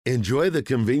Enjoy the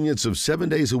convenience of 7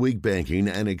 days a week banking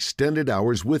and extended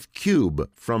hours with Cube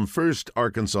from First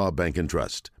Arkansas Bank and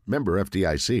Trust. Member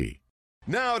FDIC.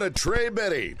 Now to Trey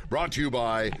Biddy, brought to you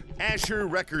by Asher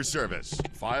Wrecker Service,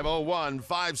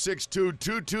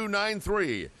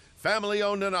 501-562-2293. Family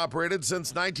owned and operated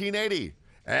since 1980.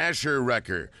 Asher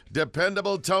Wrecker,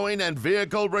 dependable towing and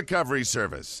vehicle recovery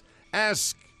service.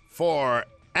 Ask for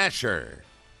Asher.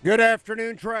 Good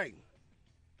afternoon, Trey.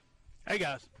 Hey,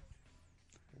 guys.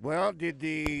 Well, did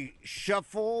the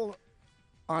shuffle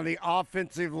on the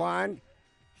offensive line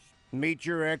meet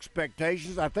your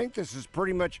expectations? I think this is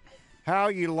pretty much how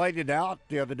you laid it out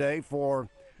the other day for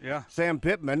Sam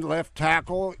Pittman. Left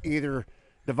tackle, either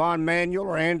Devon Manuel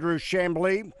or Andrew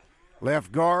Chamblee.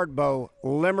 Left guard, Bo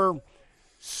Limmer.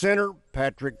 Center,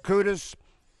 Patrick Kudus.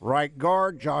 Right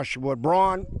guard, Joshua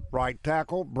Braun. Right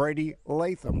tackle, Brady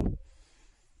Latham.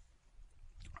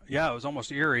 Yeah, it was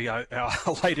almost eerie. I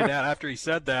laid it out after he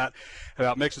said that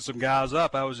about mixing some guys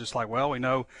up. I was just like, well, we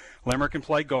know Limmer can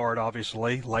play guard,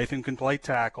 obviously. Latham can play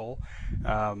tackle,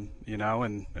 and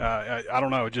I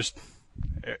don't know.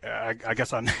 I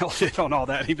guess I nailed it on all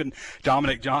that. Even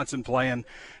Dominic Johnson playing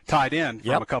tight end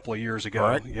from a couple of years ago.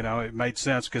 Right. It made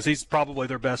sense because he's probably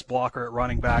their best blocker at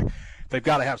running back. They've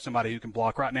got to have somebody who can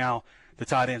block. Right now, the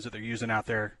tight ends that they're using out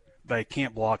there, they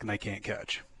can't block and they can't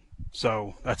catch.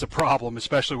 So that's a problem,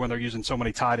 especially when they're using so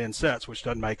many tight end sets, which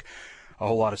doesn't make a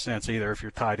whole lot of sense either if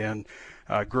your tight end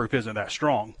group isn't that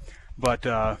strong. But,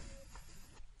 so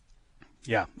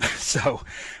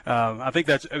I think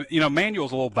that's,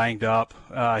 Manuel's a little banged up.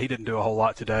 He didn't do a whole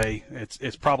lot today.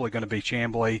 It's probably going to be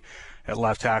Chamblee at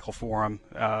left tackle for him.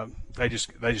 They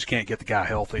just can't get the guy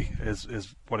healthy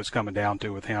is what it's coming down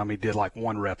to with him. He did like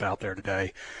one rep out there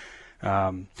today.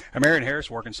 Marion Harris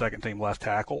working second team left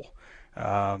tackle.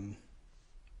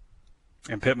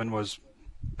 And Pittman was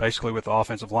basically with the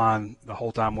offensive line the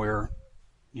whole time we were,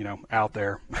 out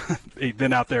there. He'd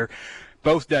been out there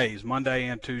both days, Monday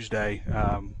and Tuesday,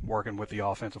 working with the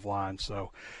offensive line.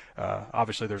 So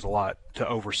obviously there's a lot to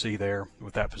oversee there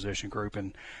with that position group.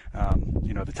 And,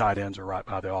 the tight ends are right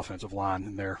by the offensive line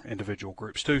in their individual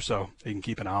groups too. So you can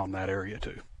keep an eye on that area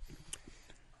too.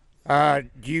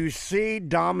 Do you see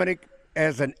Dominic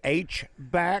as an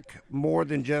H-back more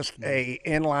than just a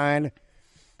inline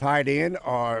tight end,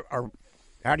 or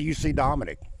how do you see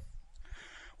Dominic?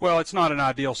 Well, it's not an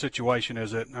ideal situation,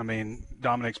 is it? I mean,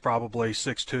 Dominic's probably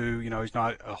 6'2", he's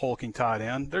not a hulking tight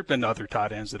end. There have been other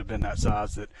tight ends that have been that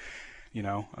size that,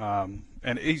 and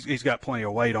he's got plenty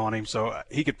of weight on him, so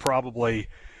he could probably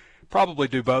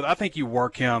do both. I think you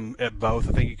work him at both.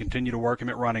 I think you continue to work him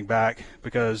at running back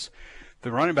because –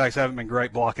 the running backs haven't been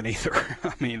great blocking either.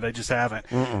 I mean, they just haven't.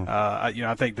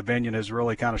 I think DeBinion has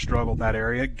really kind of struggled in that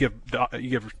area. You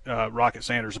give Rocket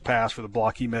Sanders a pass for the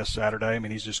block he missed Saturday. I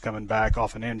mean, he's just coming back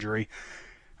off an injury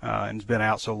and has been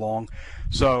out so long.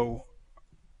 So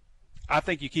I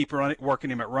think you keep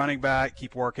working him at running back,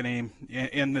 keep working him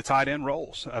in the tight end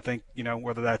roles. I think,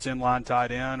 whether that's inline tight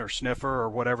end or sniffer or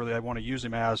whatever they want to use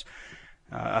him as,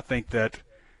 I think that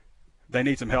they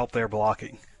need some help there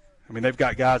blocking. I mean, they've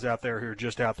got guys out there who are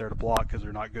just out there to block because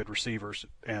they're not good receivers,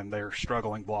 and they're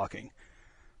struggling blocking.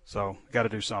 So, got to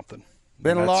do something.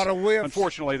 Been a lot of whiffs.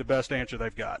 Unfortunately, the best answer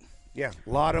they've got. Yeah, a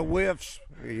lot of whiffs.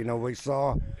 We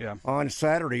saw on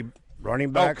Saturday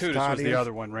running backs. Kudus was the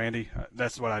other one, Randy.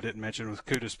 That's what I didn't mention with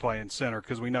Kudus playing center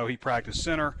because we know he practiced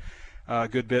center a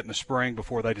good bit in the spring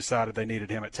before they decided they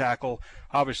needed him at tackle.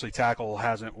 Obviously, tackle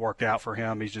hasn't worked out for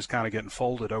him. He's just kind of getting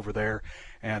folded over there,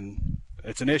 and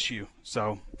it's an issue.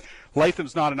 So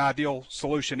Latham's not an ideal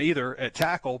solution either at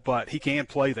tackle, but he can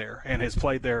play there and has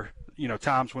played there,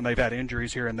 times when they've had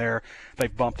injuries here and there.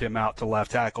 They've bumped him out to left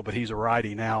tackle, but he's a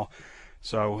righty now.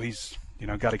 So he's,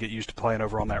 got to get used to playing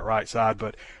over on that right side,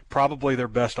 but probably their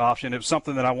best option. It was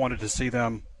something that I wanted to see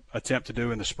them attempt to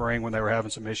do in the spring when they were having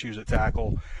some issues at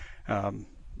tackle.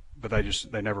 But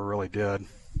they never really did.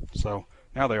 So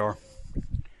now they are.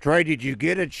 Trey, did you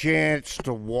get a chance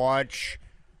to watch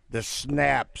the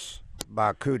snaps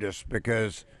by Kudus?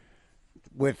 Because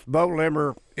with Bo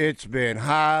Limmer, it's been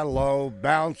high, low,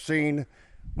 bouncing,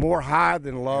 more high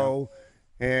than low,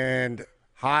 and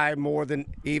high more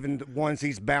than even the ones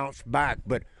he's bounced back.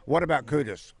 But what about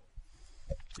Kudus?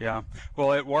 Yeah.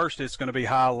 Well, at worst, it's going to be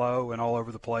high, low, and all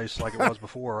over the place like it was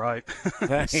before, right?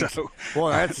 So, well,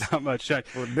 that's not much change.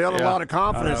 Would build a lot of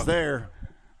confidence there.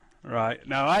 Right.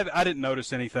 Now, I didn't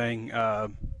notice anything. I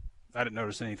didn't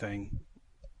notice anything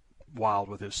wild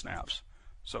with his snaps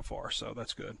so far, so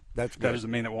that's good. That doesn't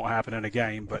mean it won't happen in a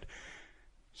game, but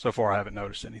so far I haven't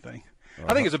noticed anything.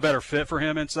 I think it's a better fit for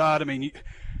him inside. I mean,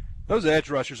 those edge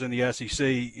rushers in the SEC,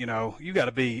 you got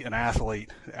to be an athlete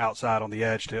outside on the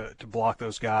edge to block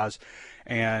those guys.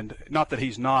 And not that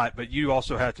he's not, but you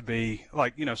also have to be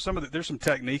like, there's some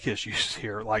technique issues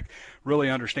here, like really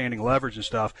understanding leverage and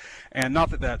stuff. And not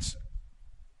that that's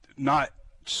not,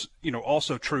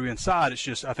 also true inside. It's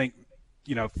just, I think,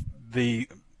 the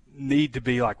need to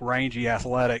be like rangy,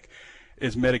 athletic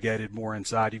is mitigated more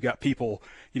inside. You've got people,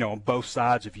 on both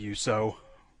sides of you. So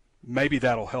maybe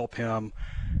that'll help him.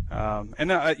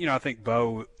 I think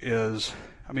Bo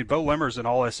Limmer's an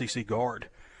all SEC guard.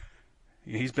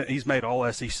 He's made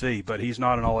all SEC, but he's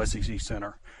not an all SEC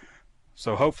center.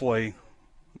 So hopefully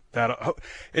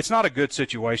it's not a good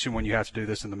situation when you have to do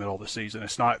this in the middle of the season.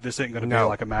 This ain't going to be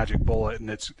like a magic bullet and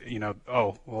it's,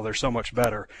 they're so much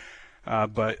better.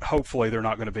 But hopefully they're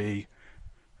not going to be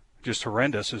just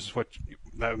horrendous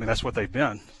that's what they've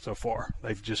been so far.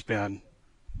 They've just been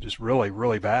really,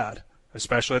 really bad,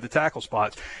 especially at the tackle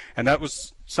spots. And that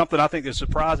was something I think is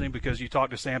surprising because you talk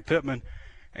to Sam Pittman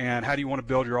and how do you want to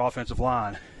build your offensive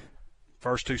line?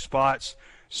 First two spots,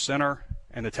 center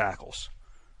and the tackles.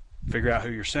 Figure out who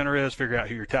your center is, figure out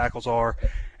who your tackles are,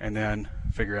 and then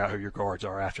figure out who your guards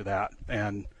are after that.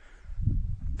 And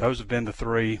those have been the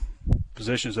three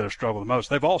positions that have struggled the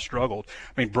most. They've all struggled.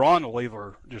 I mean, Braun will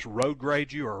either just road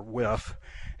grade you or whiff,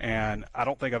 and I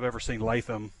don't think I've ever seen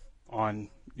Latham on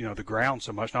the ground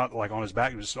so much, not like on his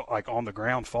back, just like on the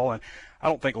ground falling. I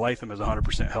don't think Latham is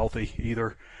 100% healthy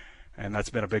either, and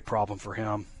that's been a big problem for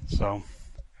him. So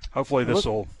hopefully this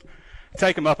will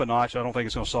take them up a notch. I don't think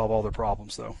it's going to solve all their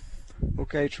problems, though.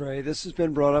 Okay, Trey, this has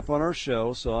been brought up on our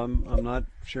show, so I'm not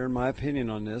sharing my opinion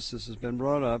on this. This has been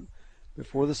brought up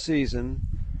before the season.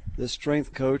 This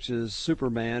strength coach is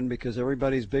Superman because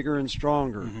everybody's bigger and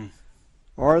stronger. Mm-hmm.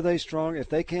 Are they strong? If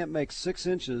they can't make 6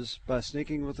 inches by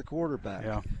sneaking with the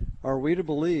quarterback, are we to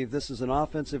believe this is an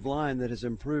offensive line that has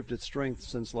improved its strength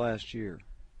since last year?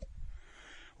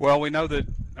 Well, we know that,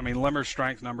 Limmer's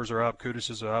strength numbers are up,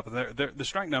 Kudus' are up. The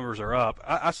strength numbers are up.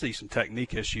 I see some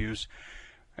technique issues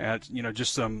and,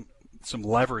 just some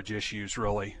leverage issues,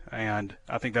 really. And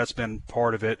I think that's been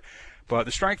part of it. But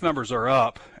the strength numbers are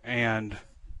up. And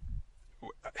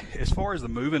as far as the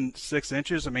moving 6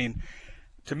 inches,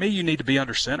 to me, you need to be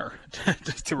under center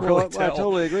to really tell. I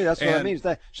totally agree. That's what I mean.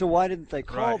 So why didn't they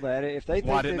call that? If they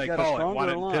think they've got a stronger Why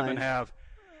didn't line, Pittman have?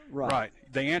 Right.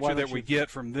 The answer that we get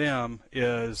from them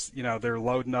is, they're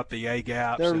loading up the A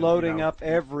gaps. They're loading up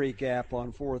every gap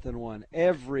on 4th and 1.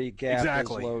 Every gap is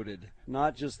loaded.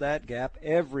 Not just that gap.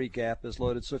 Every gap is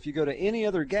loaded. So if you go to any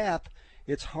other gap,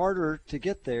 it's harder to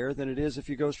get there than it is if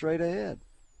you go straight ahead.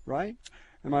 Right?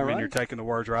 Am I right? You're taking the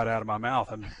words right out of my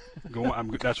mouth.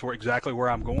 That's exactly where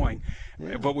I'm going.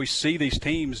 Yeah. But we see these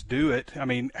teams do it. How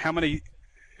many?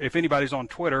 If anybody's on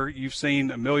Twitter, you've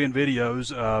seen a million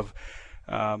videos of,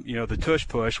 the tush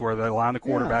push where they line the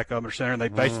quarterback up under center, and they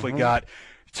basically got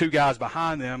two guys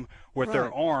behind them with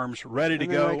their arms ready to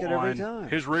go on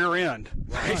his rear end,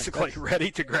 basically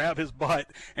ready to grab his butt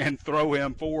and throw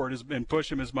him forward and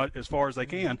push him as far as they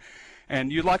can. And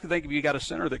you'd like to think if you got a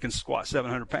center that can squat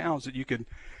 700 pounds that you could,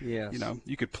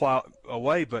 you could plow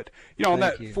away. But on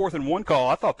that 4th and 1 call,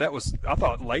 I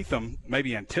thought Latham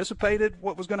maybe anticipated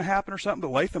what was going to happen or something, but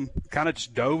Latham kind of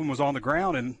just dove and was on the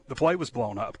ground, and the play was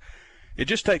blown up. It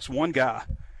just takes one guy.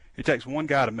 It takes one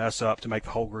guy to mess up to make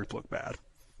the whole group look bad.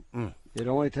 It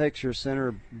only takes your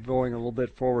center going a little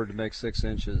bit forward to make 6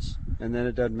 inches, and then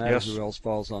it doesn't matter who else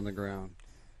falls on the ground.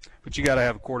 But you got to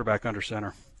have a quarterback under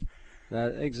center.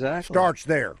 That exactly starts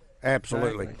there.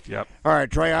 Absolutely. Exactly. Yep. All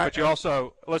right, Trey. But you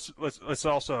also let's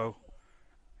also,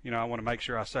 I want to make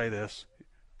sure I say this: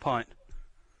 punt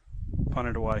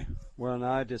it away. Well,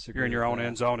 no, I disagree. You're in your own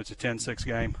end zone. It's a 10-6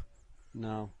 game.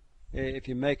 No, if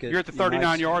you make it, you're at the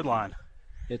 39-yard line.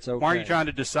 It's okay. Why are you trying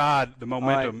to decide the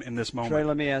momentum in this moment? Trey,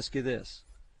 let me ask you this: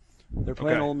 they're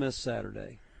playing Ole Miss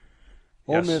Saturday.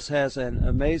 Ole Miss has an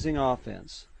amazing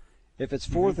offense. If it's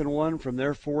 4th and 1 from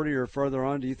their 40 or further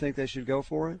on, do you think they should go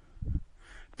for it?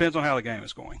 Depends on how the game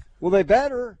is going. Well, they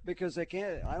better, because they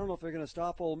can't. I don't know if they're going to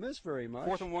stop Ole Miss very much.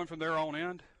 4th and 1 from their own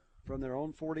end? From their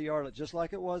own 40-yard line, just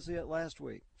like it was last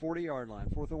week. 40-yard line,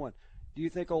 4th and 1. Do you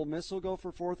think Ole Miss will go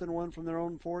for 4th and 1 from their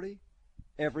own 40?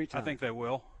 Every time. I think they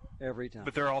will. Every time.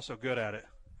 But they're also good at it.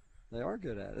 They are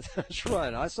good at it. That's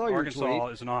right. I saw your tweet. Arkansas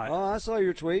is not. Oh, I saw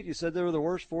your tweet. You said they were the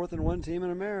worst 4th and 1 team in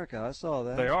America. I saw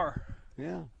that. They are.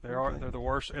 Yeah, they are. They're the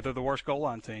worst. They're the worst goal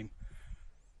line team.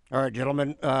 All right,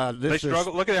 gentlemen. They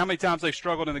struggle. Look at how many times they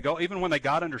struggled in the goal. Even when they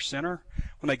got under center,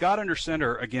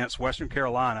 against Western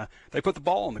Carolina, they put the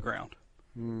ball on the ground.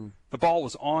 The ball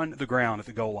was on the ground at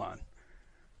the goal line.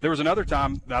 There was another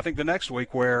time, I think the next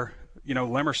week, where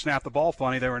Limmer snapped the ball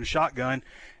funny. They were in a shotgun,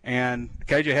 and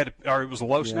KJ had to, or it was a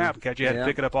low snap, and KJ had to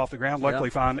pick it up off the ground. Luckily,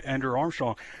 found Andrew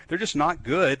Armstrong. They're just not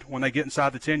good when they get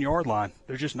inside the 10-yard line.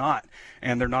 They're just not,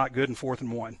 and they're not good in 4th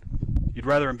and 1. You'd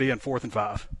rather them be in 4th and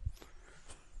 5.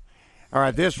 All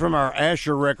right, this from our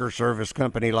Asher Wrecker Service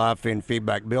Company live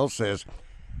feedback. Bill says,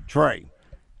 Trey,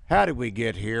 how did we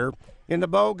get here? In the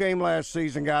bowl game last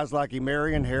season, guys like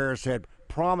Emery and Harris had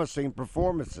promising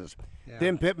performances. Yeah.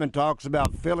 Then Pittman talks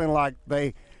about feeling like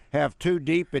they have too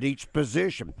deep at each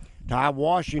position. Ty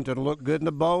Washington looked good in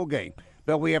the bowl game,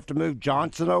 but we have to move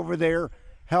Johnson over there.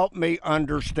 Help me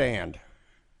understand.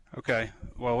 Okay.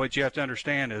 Well, what you have to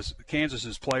understand is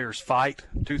Kansas's players fight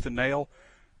tooth and nail,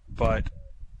 but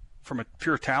from a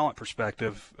pure talent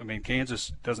perspective, I mean,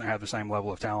 Kansas doesn't have the same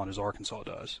level of talent as Arkansas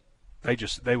does.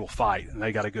 They will fight, and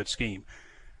they got a good scheme.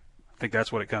 I think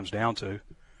that's what it comes down to.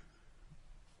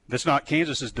 That's not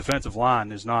Kansas's defensive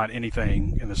line is not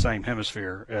anything in the same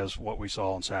hemisphere as what we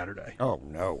saw on Saturday. Oh,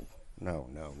 no.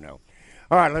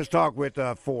 All right, let's talk with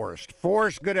Forrest.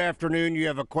 Forrest, good afternoon. You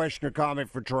have a question or comment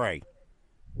for Trey?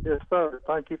 Yes, sir.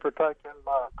 Thank you for taking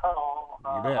my call.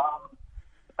 You bet.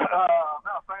 I'm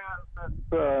a fan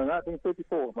since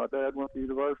 1954. My dad went to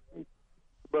university.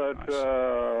 But nice.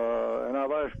 And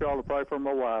I've asked y'all to pray for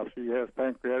my wife. She has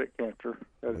pancreatic cancer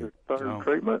as her third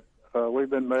treatment. We've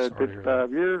been married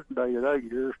 55 years, dated 8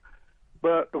 years.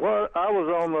 But what I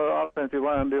was on the offensive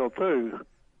line deal too.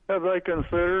 Have they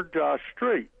considered Josh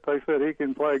Street? They said he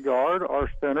can play guard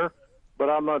or center, but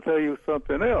I'm going to tell you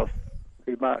something else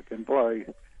he might can play.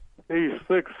 He's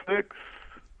 6'6",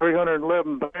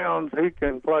 311 pounds. He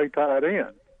can play tight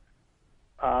end.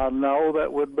 I know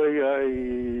that would be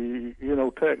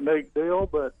a, technique deal,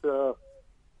 but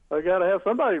they got to have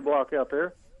somebody block out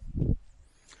there.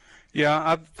 Yeah,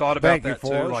 I've thought about that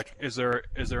Forrest. too. Like, is there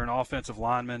an offensive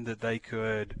lineman that they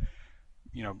could,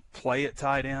 play at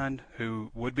tight end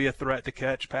who would be a threat to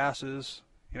catch passes?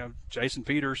 Jason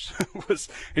Peters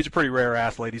he's a pretty rare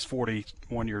athlete. He's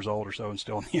 41 years old or so and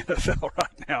still in the NFL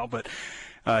right now, but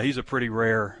he's a pretty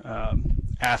rare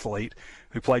athlete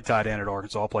who played tight end at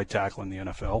Arkansas, played tackle in the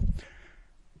NFL.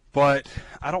 But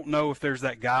I don't know if there's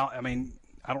that guy. I mean,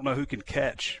 I don't know who can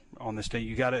catch on this team.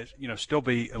 You got to, still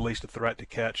be at least a threat to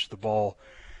catch the ball.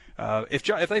 If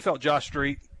they felt Josh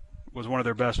Street was one of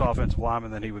their best offensive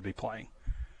linemen, then he would be playing.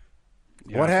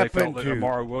 What if happened they felt that to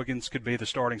Amari Wiggins could be the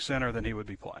starting center, then he would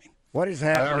be playing. What is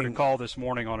happening? I heard a call this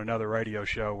morning on another radio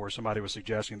show where somebody was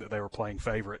suggesting that they were playing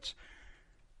favorites.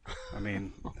 I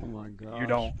mean, oh my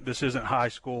gosh. This isn't high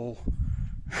school.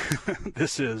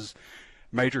 This is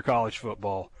major college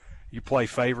football. You play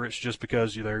favorites just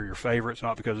because they're your favorites,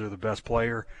 not because they're the best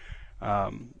player.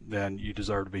 Then you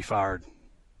deserve to be fired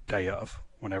day of,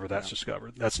 whenever that's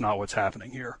discovered. That's not what's happening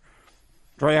here.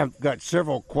 Trey, I've got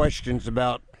several questions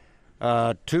about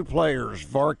two players,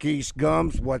 Varkey's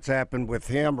Gums, what's happened with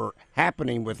him or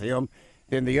happening with him.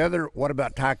 Then the other, what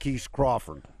about Tykees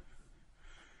Crawford?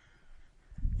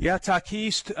 Yeah,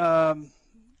 Tykees,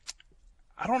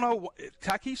 I don't know.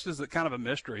 Tykees is kind of a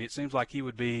mystery. It seems like he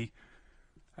would be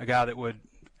a guy that would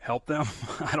help them.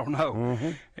 I don't know. Mm-hmm.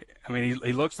 I mean,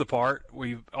 he looks the part.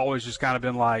 We've always just kind of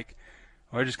been like,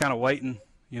 we're just kind of waiting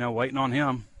on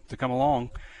him to come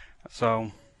along.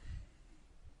 So,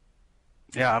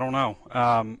 yeah, I don't know.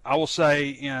 I will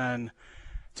say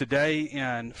today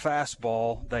in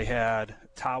fastball, they had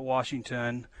Ty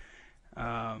Washington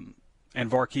and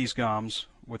Varkey's Gums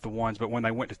with the ones, but when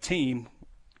they went to team,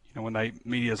 when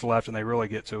media's left and they really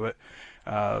get to it,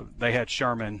 they had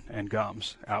Sherman and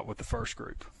Gums out with the first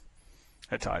group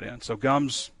at tight end. So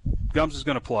Gums is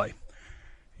going to play.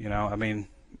 I mean,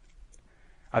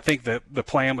 I think that the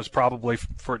plan was probably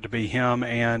for it to be him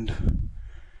and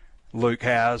Luke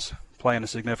Has playing a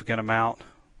significant amount.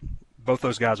 Both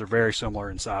those guys are very similar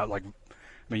in size.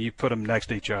 You put them next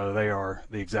to each other, they are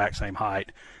the exact same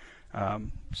height.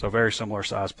 So very similar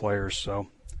size players. So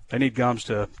they need Gums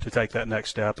to take that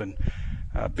next step and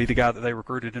be the guy that they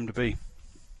recruited him to be.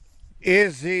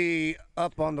 Is he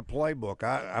up on the playbook?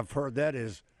 I've heard that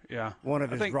is one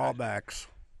of his drawbacks.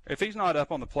 If he's not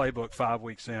up on the playbook 5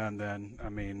 weeks in,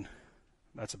 then,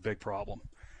 that's a big problem.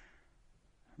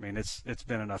 It's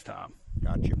been enough time.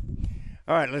 Gotcha.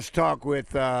 All right, let's talk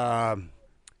with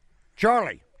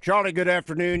Charlie. Charlie, good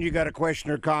afternoon. You got a question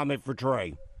or comment for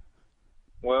Trey?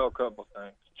 Well, a couple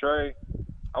things. Trey,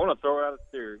 I want to throw out a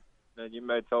theory that you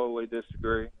may totally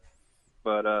disagree,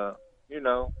 but,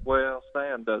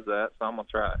 Sam does that, so I'm going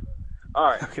to try it. All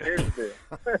right, okay. Here's the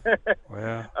deal.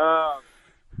 Well.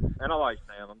 And I like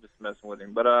Sam. I'm just messing with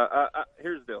him. But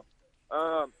here's the deal.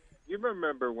 You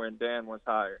remember when Dan was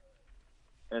hired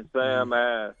and Sam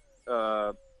asked,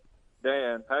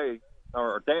 Dan, hey,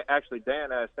 Dan asked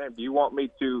him, do you want me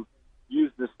to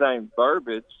use the same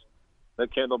verbiage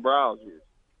that Kendall Browse used?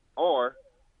 Or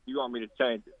do you want me to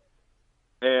change it?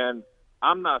 And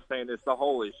I'm not saying it's the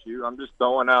whole issue. I'm just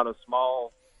throwing out a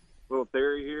small little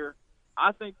theory here.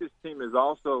 I think this team is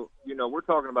also, we're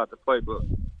talking about the playbook.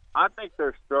 I think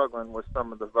they're struggling with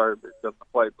some of the verbiage of the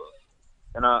playbook.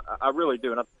 And I really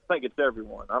do. And I think it's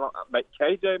everyone.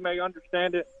 KJ may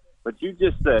understand it, but you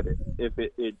just said it. If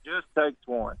it just takes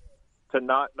one to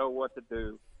not know what to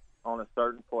do on a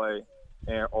certain play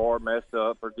or mess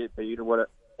up or get beat or whatever,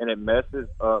 and it messes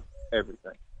up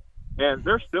everything. And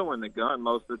they're still in the gun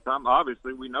most of the time.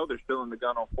 Obviously, we know they're still in the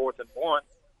gun on 4th and 1.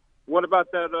 What about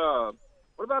that?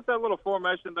 What about that little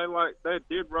formation they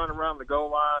did run around the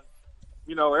goal line?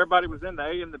 Everybody was in the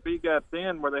A and the B gaps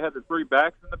in where they had the 3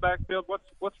 backs in the backfield.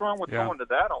 What's wrong with going to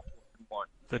that on 4th and 1?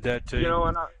 The dead team.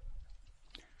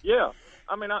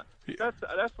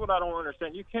 That's what I don't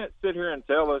understand. You can't sit here and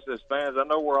tell us as fans. I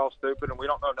know we're all stupid and we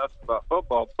don't know nothing about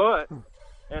football,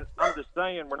 and I'm just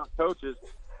saying we're not coaches,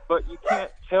 but you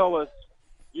can't tell us,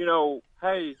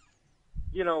 hey,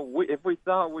 if we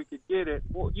thought we could get it,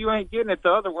 well, you ain't getting it the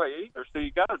other way either. So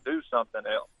you got to do something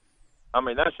else.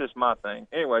 That's just my thing.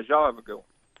 Anyways, y'all have a good one.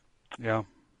 Yeah.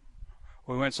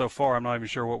 We went so far, I'm not even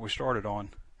sure what we started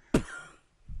on.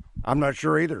 I'm not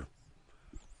sure either.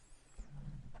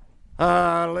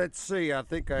 Let's see. I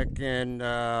think I can.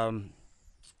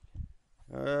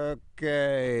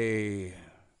 Okay.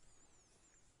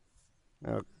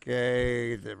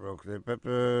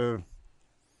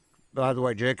 By the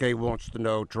way, JK wants to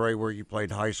know, Trey, where you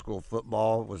played high school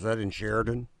football. Was that in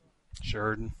Sheridan?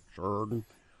 Sheridan.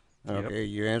 Okay, Yep.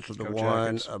 You answered the Go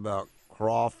one Jackets. about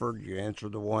Crawford. You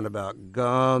answered the one about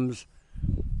Gums.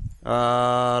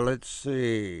 Let's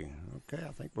see. Okay,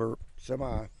 I think we're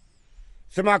semi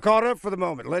caught up for the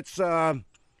moment. Let's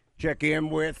check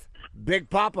in with Big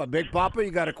Papa. Big Papa,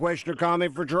 you got a question or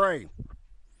comment for Trey?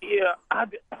 Yeah, I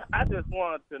just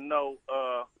wanted to know,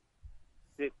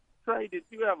 Trey, did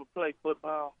you ever play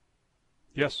football?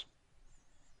 Yes.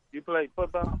 You played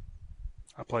football?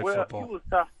 I played football.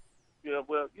 You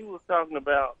was talking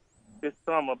about this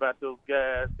summer about those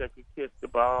guys that could catch the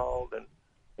ball,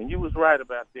 and you was right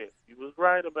about this. You was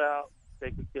right about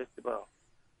they could catch the ball.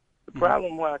 The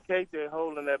problem why KJ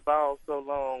holding that ball so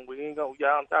long,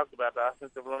 y'all talked about the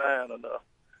offensive line enough.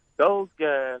 Those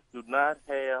guys do not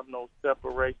have no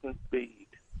separation speed.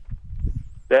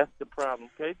 That's the problem.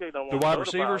 KJ don't want the wide to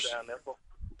receivers. The ball down there.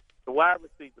 The wide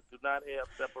receivers do not have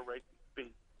separation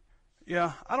speed.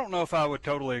 Yeah, I don't know if I would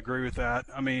totally agree with that.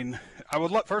 I'd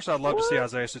love to see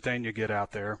Isaiah Satania get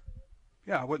out there.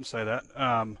 Yeah, I wouldn't say that.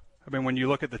 When you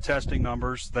look at the testing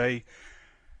numbers, they're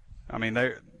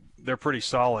pretty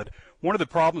solid. One of the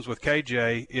problems with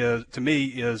KJ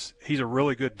is he's a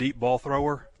really good deep ball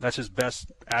thrower. That's his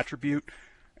best attribute,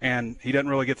 and he doesn't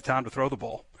really get the time to throw the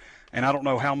ball. And I don't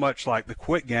know how much, like the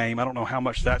quick game, I don't know how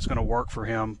much that's going to work for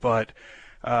him. But,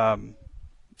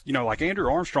 like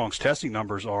Andrew Armstrong's testing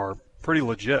numbers are pretty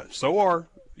legit. So are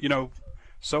Isaac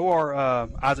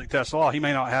TeSlaa. He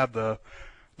may not have the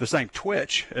same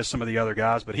twitch as some of the other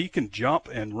guys, but he can jump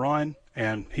and run,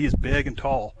 and he is big and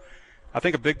tall. I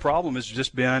think a big problem has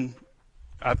just been,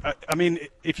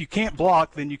 if you can't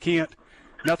block, then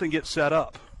nothing gets set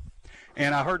up.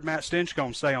 And I heard Matt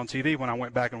Stinchcomb say on TV when I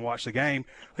went back and watched the game,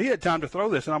 he had time to throw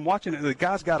this, and I'm watching it, the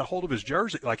guy's got a hold of his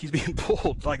jersey like he's being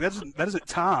pulled. Like that isn't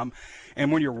time.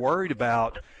 And when you're worried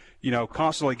about,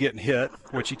 constantly getting hit,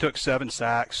 which he took 7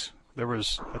 sacks, there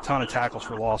was a ton of tackles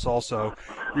for loss also.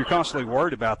 You're constantly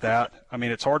worried about that.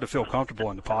 It's hard to feel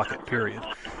comfortable in the pocket, period.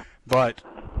 But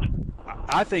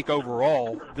I think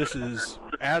overall this is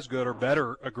as good or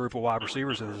better a group of wide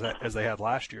receivers as they had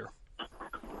last year.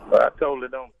 I totally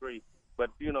don't agree. But,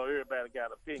 everybody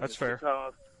got opinions. That's fair.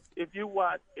 Because if you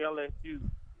watch LSU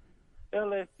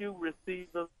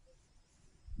receivers,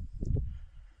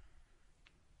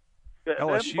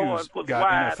 LSU's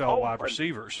got NFL wide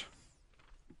receivers.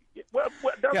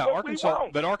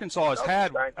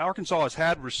 Arkansas has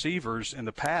had receivers in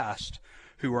the past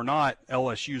who are not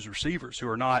LSU's receivers, who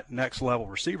are not next level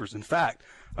receivers. In fact,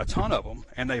 a ton of them,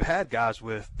 and they've had guys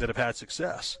that have had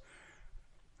success.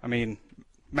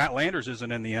 Matt Landers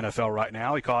isn't in the NFL right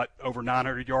now. He caught over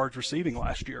 900 yards receiving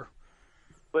last year.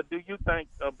 But do you think,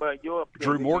 about your opinion,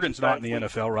 Drew Morgan's not in the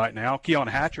NFL right now. Keon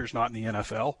Hatcher's not in the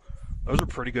NFL. Those are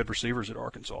pretty good receivers at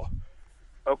Arkansas.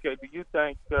 Okay, do you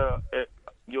think,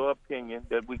 your opinion,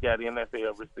 that we got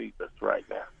NFL receivers right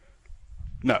now?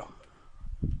 No.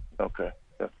 Okay,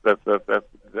 that's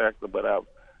exactly what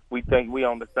we think we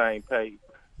on the same page.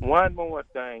 One more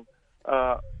thing,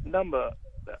 number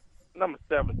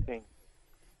 17.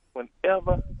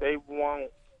 whenever they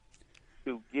want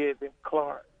to get him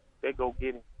Clark, they go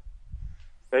get him.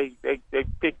 They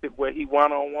picked it where he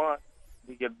one-on-one,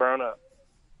 he get burned up.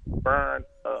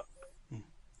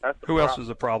 That's the Who problem. else is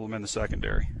a problem in the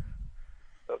secondary?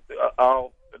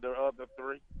 All the other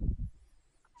three.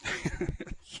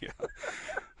 Yeah.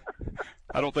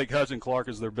 I don't think Hudson Clark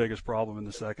is their biggest problem in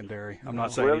the secondary. I'm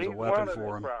not saying he's a weapon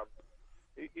for him.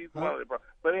 He's one of the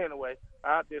problems. But anyway,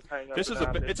 I'll just hang up.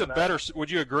 It's a better.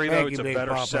 Would you agree though? It's a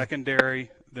better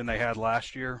secondary than they had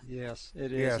last year. Yes,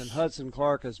 it is. Yes. And Hudson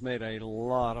Clark has made a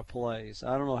lot of plays.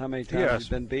 I don't know how many times he's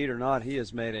been beat or not. He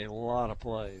has made a lot of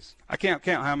plays. I can't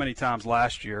count how many times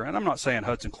last year. And I'm not saying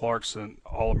Hudson Clark's an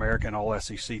All-American,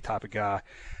 All-SEC type of guy.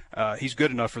 He's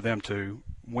good enough for them to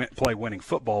play winning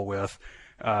football with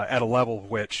at a level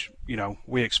which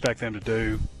we expect them to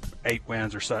do. 8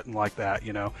 wins or something like that,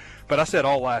 But I said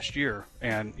all last year,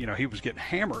 and, he was getting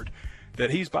hammered,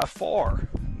 that he's by far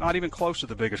not even close to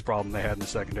the biggest problem they had in the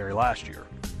secondary last year.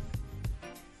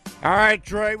 All right,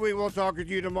 Trey, we will talk to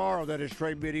you tomorrow. That is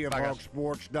Trey Biddy of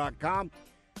hogsports.com.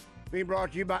 Being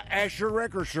brought to you by Asher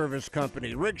Wrecker Service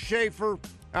Company. Rick Schaefer,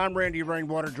 I'm Randy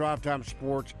Rainwater. Drive Time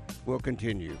Sports will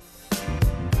continue.